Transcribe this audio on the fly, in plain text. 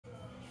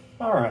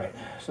All right,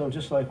 so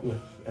just like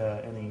with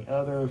any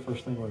other,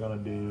 first thing we're going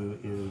to do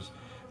is,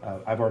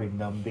 I've already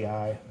numbed the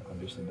eye.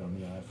 Obviously numb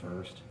the eye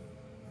first.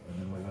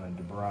 And then we're going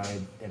to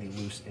debride any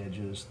loose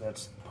edges.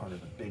 That's part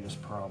of the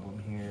biggest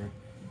problem here.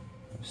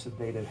 I've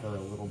sedated her a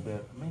little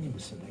bit. I may need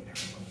to sedate her a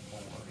little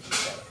more to get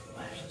that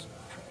lashes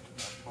retracted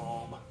that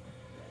bulb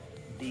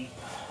deep.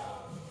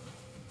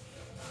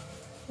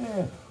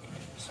 Yeah,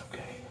 it's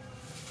okay.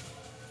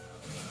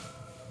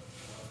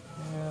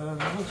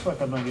 And it looks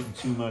like I'm not getting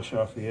too much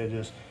off the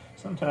edges.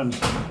 Sometimes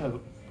you have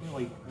to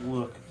really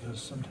look,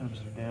 because sometimes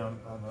they're down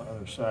on the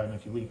other side, and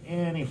if you leave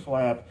any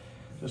flap,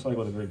 just like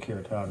with a Burr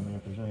Keratotomy,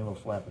 if there's any little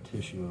flap of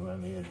tissue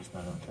around the edge, it's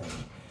not okay.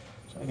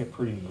 So I get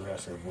pretty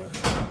aggressive with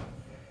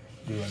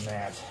doing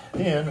that.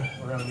 Then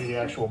we're going to do the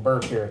actual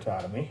Burr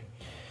Keratotomy.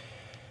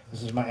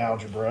 This is my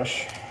algae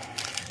brush,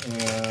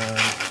 and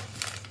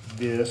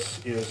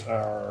this is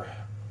our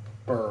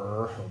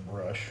burr, or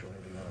brush,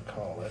 whatever you want to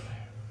call it.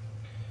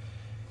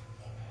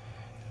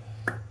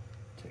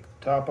 Take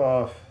the top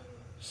off.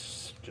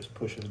 Just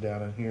pushes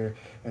down in here,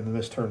 and then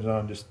this turns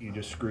on. You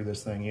just screw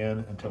this thing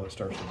in until it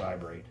starts to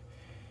vibrate.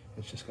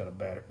 It's just got a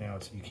batter now.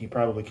 You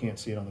probably can't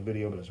see it on the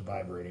video, but it's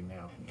vibrating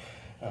now.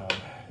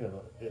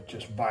 It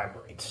just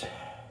vibrates.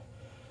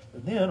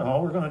 And then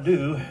all we're going to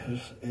do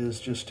is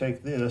just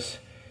take this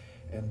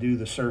and do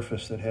the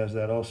surface that has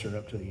that ulcer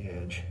up to the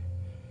edge.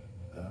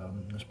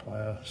 Just apply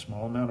a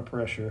small amount of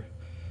pressure.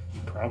 You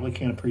probably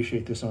can't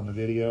appreciate this on the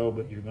video,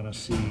 but you're going to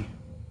see.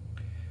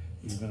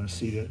 You're going to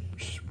see it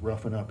just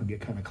roughen up and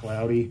get kind of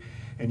cloudy,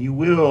 and you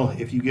will,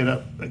 if you get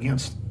up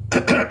against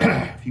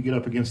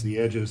the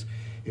edges,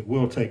 it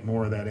will take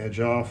more of that edge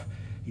off.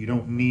 You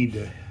don't need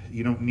to.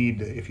 You don't need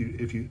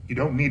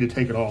to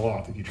take it all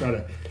off. If you try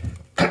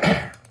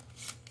to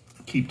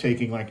keep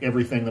taking like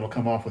everything that'll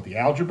come off with the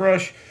algae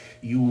brush,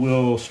 you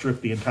will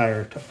strip the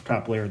entire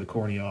top layer of the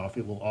cornea off.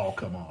 It will all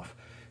come off,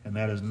 and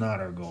that is not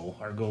our goal.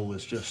 Our goal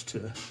is just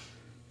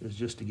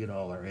to get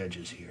all our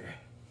edges here.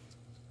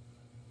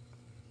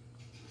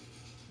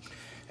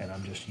 And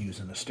I'm just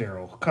using a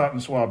sterile cotton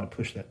swab to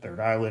push that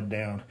third eyelid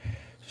down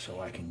so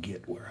I can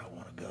get where I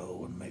want to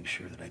go and make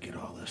sure that I get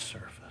all this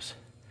surface.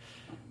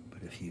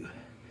 But if you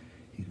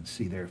can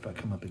see there, if I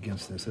come up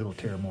against this, it'll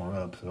tear more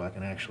up, so I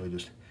can actually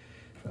just,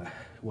 if I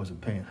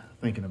wasn't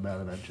thinking about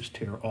it, I'd just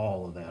tear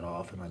all of that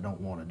off, and I don't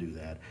want to do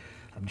that.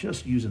 I'm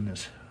just using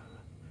this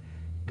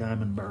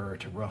diamond burr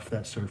to rough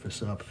that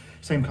surface up.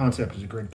 Same concept as a